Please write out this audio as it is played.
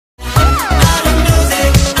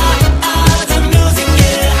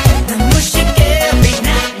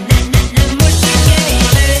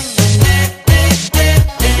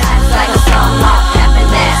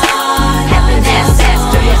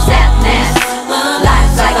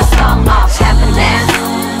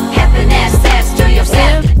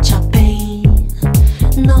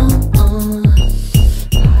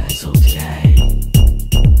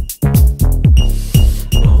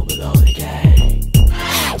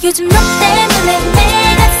요즘 너 때문에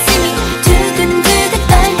내 가슴이 두근두근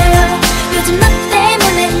떨려요. 요즘 너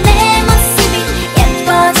때문에 내 모습이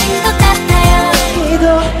예뻐진 것 같아요.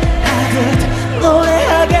 기도하듯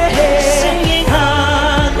노래하게 해. Singing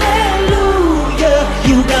hallelujah,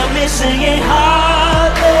 you got me singing hallelujah.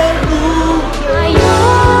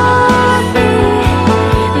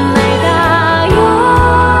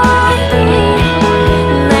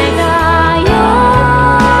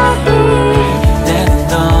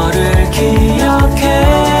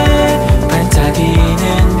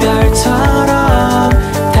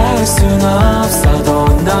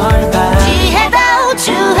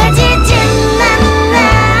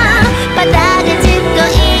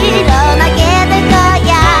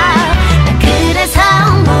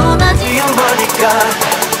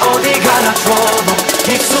 어디 가나 줘도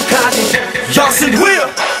익숙하지 여신위야.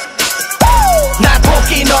 날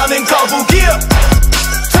보기 너는 거북이야.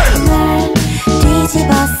 날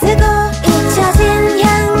뒤집어 쓰고 잊혀진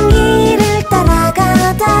향기를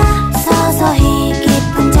따라가다 서서히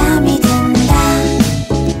깊은 잠이 든다.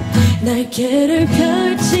 날개를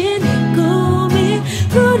펼친 꿈이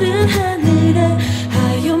푸른 하늘에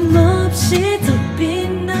하염없이 더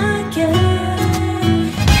빛나게.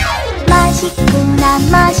 맛있구나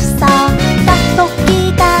맛있어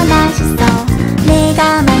떡볶이가 맛있어.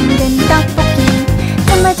 내가 만든 떡볶이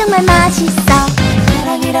정말 정말 맛있어.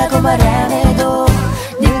 사랑이라고 말 안 해도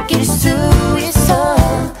느낄 수 있어.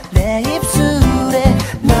 내 입술에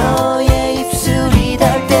너의 입술이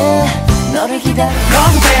닿을 때 너를 기다려.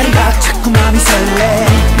 너무 데리막 자꾸 맘이 설레.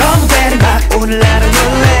 너무 데리막 오늘 나를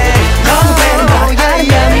놀래. 너무 데리막 I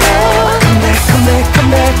am you. Come back come back come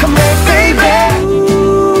back come back baby.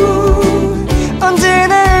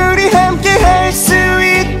 언제나 우리 함께 할 수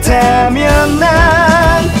있다면 난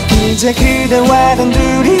이제 그대와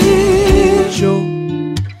단둘이죠.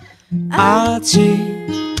 아직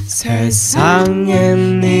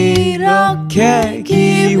세상엔 이렇게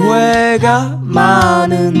기회가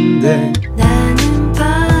많은데 나는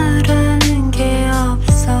바라는 게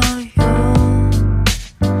없어요.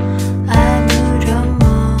 아무렴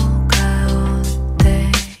뭐가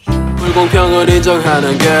어때요. 불공평을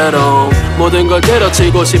인정하는 괴로움, 모든 걸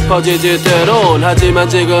때려치고 싶어지지 때론. 하지만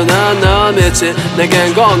지금 난 미친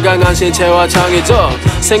내겐 건강한 신체와 창의적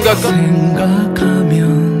생각하면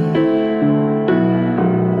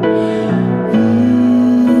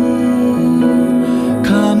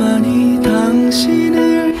가만히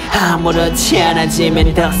당신을 아무렇지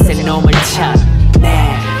않아지면 더 센 놈을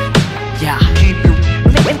찾네.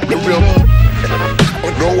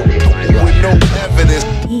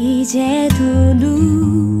 이제 두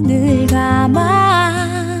눈을 감아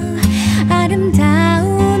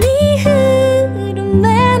아름다운 이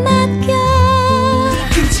흐름에 맡겨.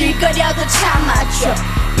 끔찍거려도 참아줘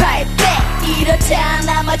바이백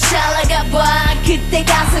이러잖아 뭐 잘나가 봐. 그때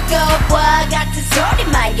가서 거와 같은 소리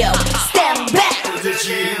마요. Stand back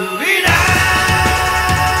지우리라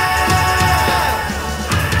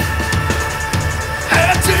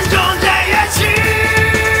같은 존재의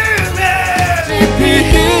지네.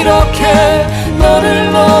 이렇게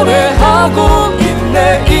너를 노래하고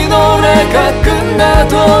있네. 이 노래가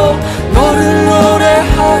끝나도 너를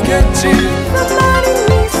노래하겠지.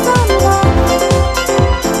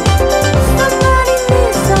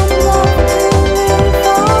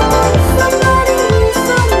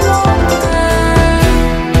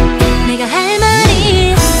 내가 할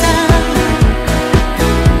말이 있어.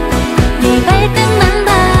 네 발등만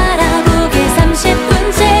바라보길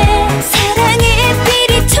 30분째 사랑의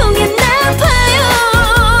빛이 통했나 봐요.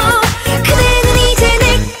 그대는 이제 내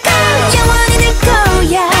거 영원히 내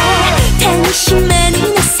거야. 당신만이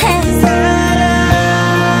내 삶.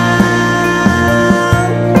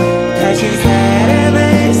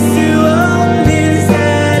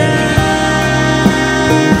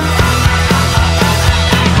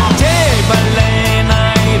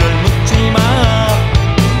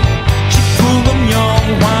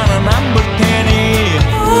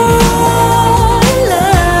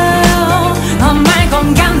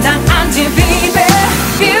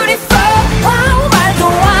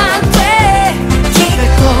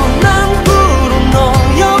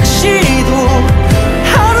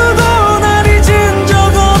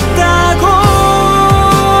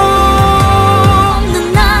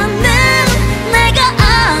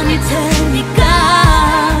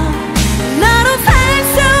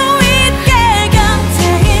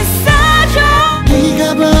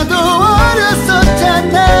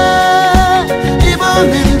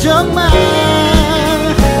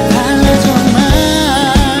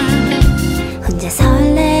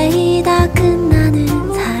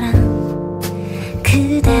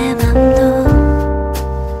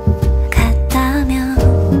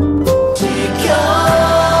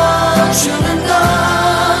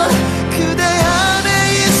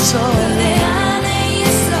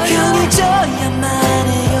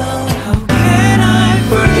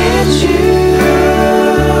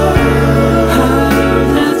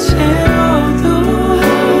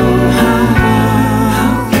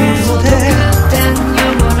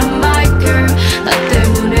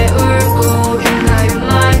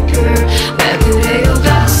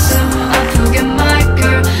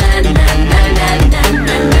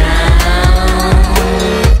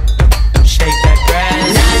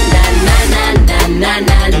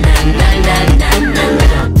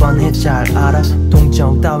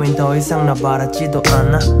 더 이상 나 바라지도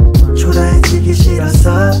않아. 초라해지기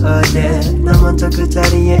싫어서 yeah. 나 먼저 그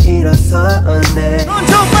자리에 일어서 네. 넌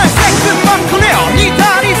정말 새끝만큼해요. 네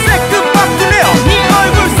다리 새끝만큼해요. 네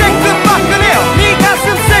얼굴 새끝만큼해요. 네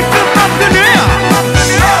가슴 새끝만큼해요.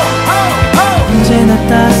 언제나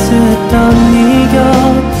따스했던 네 곁,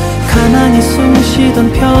 가만히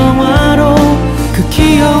숨쉬던 평화로 그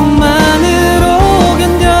기억만으로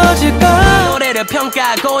견뎌질까. 노래를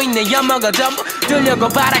평가하고 있는 연모가 전부 들려고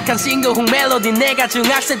발악한 싱글훅 멜로디. 내가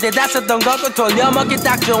중학생 때 다 썼던 것도 돌려먹기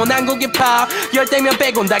딱 좋은 한국의 팝. 열대면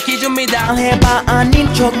빼곤 다 기준입니다. 해봐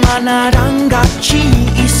아닌 척만 나랑 같이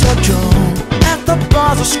있어줘. At the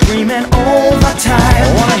buzzer screaming all the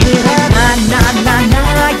time. Wanna hear that?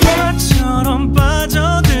 나나나나 얘처럼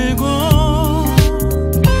빠져들고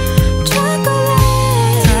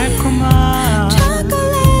달콤한 그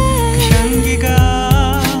향기가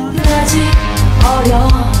아직 어려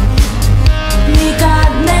네가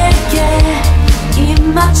내게 입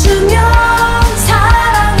맞추면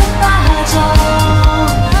사랑에 빠져.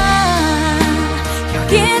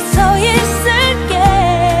 여기 서 있을게.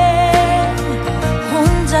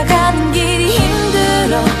 혼자 가는 길이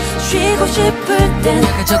힘들어 쉬고 싶을 땐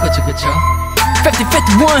저거 50-51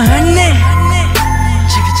 하네.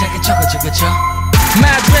 저거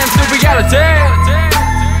My dreams to reality.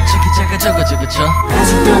 저거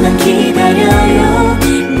아직도 난 기다려요.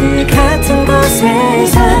 늘 같은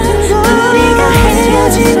곳에서 우리가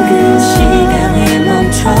헤어진 그 시간에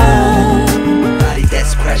멈춰. Body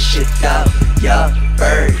that's pressure though. Your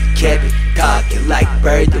bird kept it talking like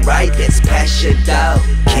bird. The right that's passion though.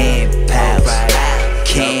 Can't pause,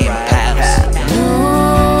 can't pause.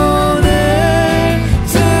 눈을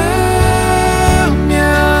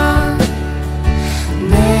뜨면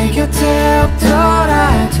내 곁에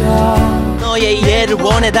없더라도 너의 이해를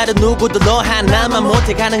원해. 다른 누구도 너 하나만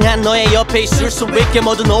못해. 가능한 너의 옆에 있을 수 있게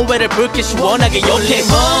모든 오해를 붉게 시원하게 욕해.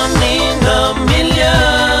 멀리 넌 밀려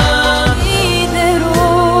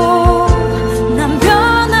이대로 난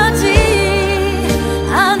변하지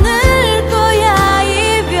않을 거야.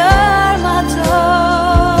 이별마저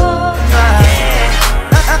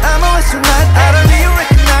I'm always so mad. I don't really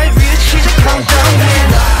recognize real 시작 countdown.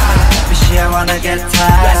 Baby, I wanna get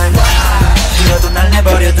tired. 싫어도 날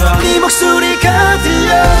내버려둬. 네 목소리가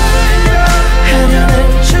들려.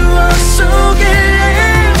 하려는 추억 속에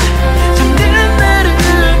잠드는 나를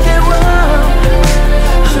깨워.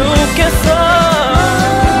 좋겠어.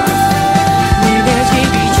 네가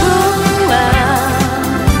집이 좋아.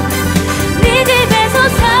 네 집에서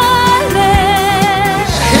살래.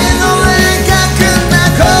 이 노래가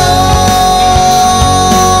끝나고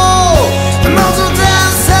모두 다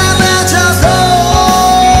사라져도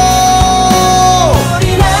우리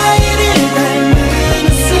나이를 닮은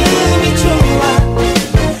웃음이 좋아.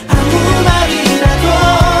 아무 말이라도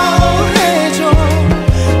해줘.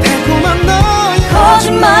 달콤한 너의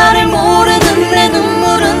거짓말을 모르는 내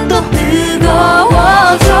눈물은 또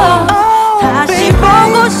뜨거워져. 다시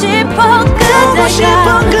보고 싶어 그대가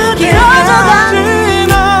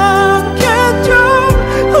길어져가는 않겠죠.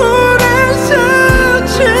 우리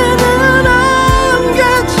스치는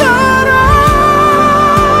안개처럼.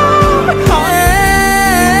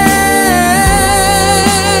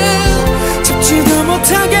 잡지도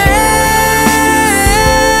못하게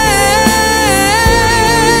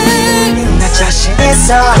나 자신 있어.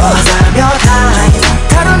 원하며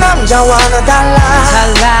다른 남자와는 달라.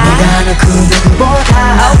 네가 그 누구보다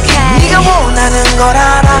네가 원하는 걸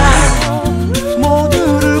알아.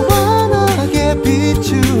 모두를 환하게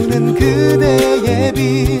비추는 그대의 빛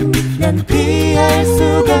난 피할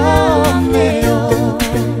수가 없네요.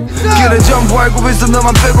 길을 전부 알고 있어.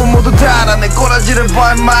 너만 빼고 모두 다 알아. 내 꼬라지를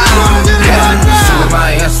봐 임마. 숨을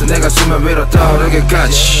많이 했어. 내가 숨을 위로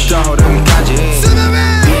떠오르기까지.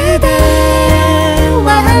 그대와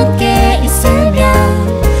함께 있으면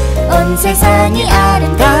온 세상이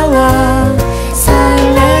아름다워.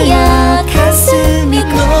 설레야 가슴이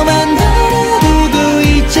너만 바라보고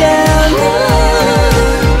있잖아.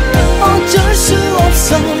 어쩔 수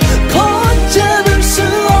없어. 걷잡을 수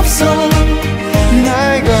없어.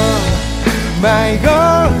 나이가 말고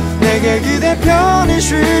내게 그대 편히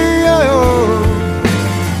쉬어요.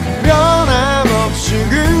 변함없이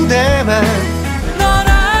그대만. 넌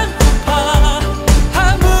안고파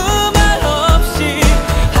아무 말 없이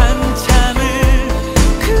한참을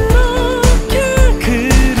그렇게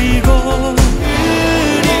그리고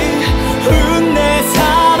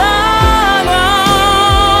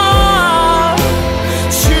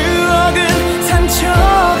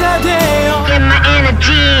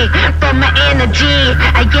energy.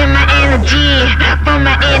 I get my energy from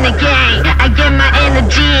my inner gang. I get my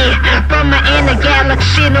energy from my inner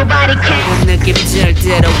galaxy. Nobody can. 느낌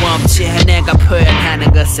절대로 없지. 내가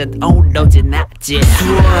표현하는 것은 오로지 나지.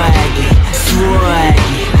 Swag, swag,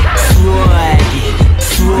 swag,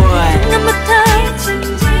 swag. 지금부터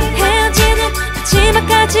헤어지는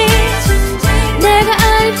마지막까지 내가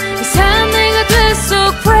아닌 이상 내가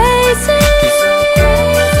됐어 crazy.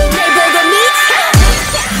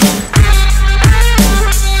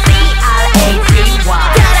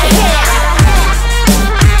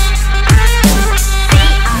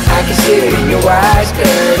 I can see it in your eyes,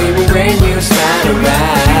 girl, even when you smile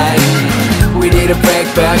right. We need a break,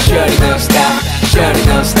 but shorty don't stop, shorty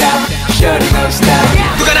don't stop, shorty don't stop.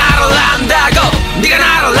 누가 나를 안다고 네가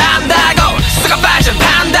나를 안다고 썩어 빠진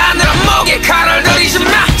판단으로 목에 칼을 들이지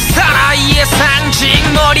마. 사나이의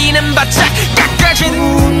상징 머리는 바짝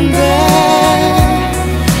깎아진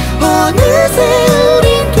어느새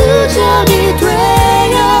우린 두 점이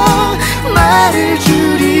되어 말을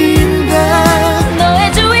줄인다.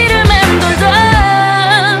 너의 주위를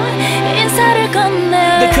맴돌다 인사를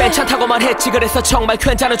건네. 늘 괜찮다고 말했지. 그래서 정말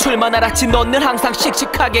괜찮은 줄만 알았지. 넌 늘 항상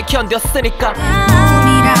씩씩하게 견뎠으니까.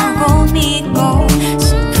 꿈이라고 믿고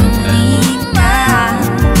싶으니까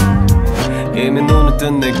이미 눈을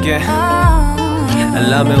뜬 내게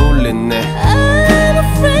알람에 울리네. I'm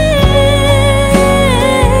afraid,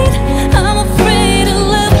 I'm afraid of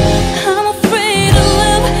love, I'm afraid of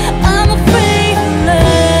love, I'm afraid of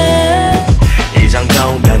love. 이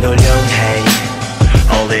정도면 훌륭해.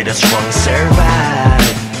 Only the strong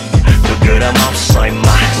survive. 부끄럼 없어 임마.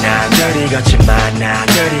 나들이 걷지마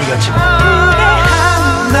나들이 걷지마.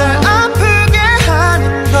 날 아프게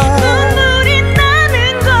하는 걸 눈물이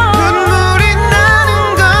나는 걸 눈물이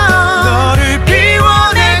나는 걸 너를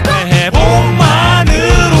비워내. 내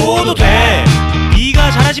해봄만으로도 돼.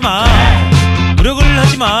 네가 잘하지 마. 노력을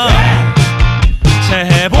하지 마. 새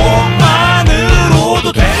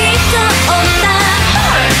해봄만으로도 돼. 있어온다.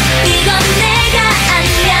 이건 내가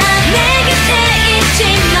아니야. 내 곁에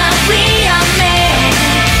있지만 위험해.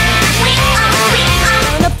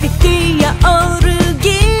 높이 뛰어오르기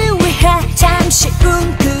위해 잠시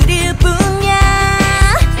꿈꾸릴 뿐이야.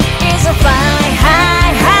 It's a fly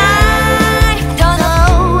high high. 더 너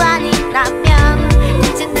아니라면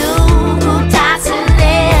이제 누구 탓을해.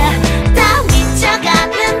 다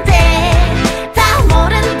미쳐갔는데 다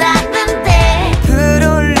모른다는데.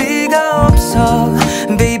 그럴 리가 없어.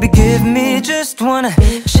 Baby give me just one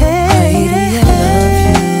chance.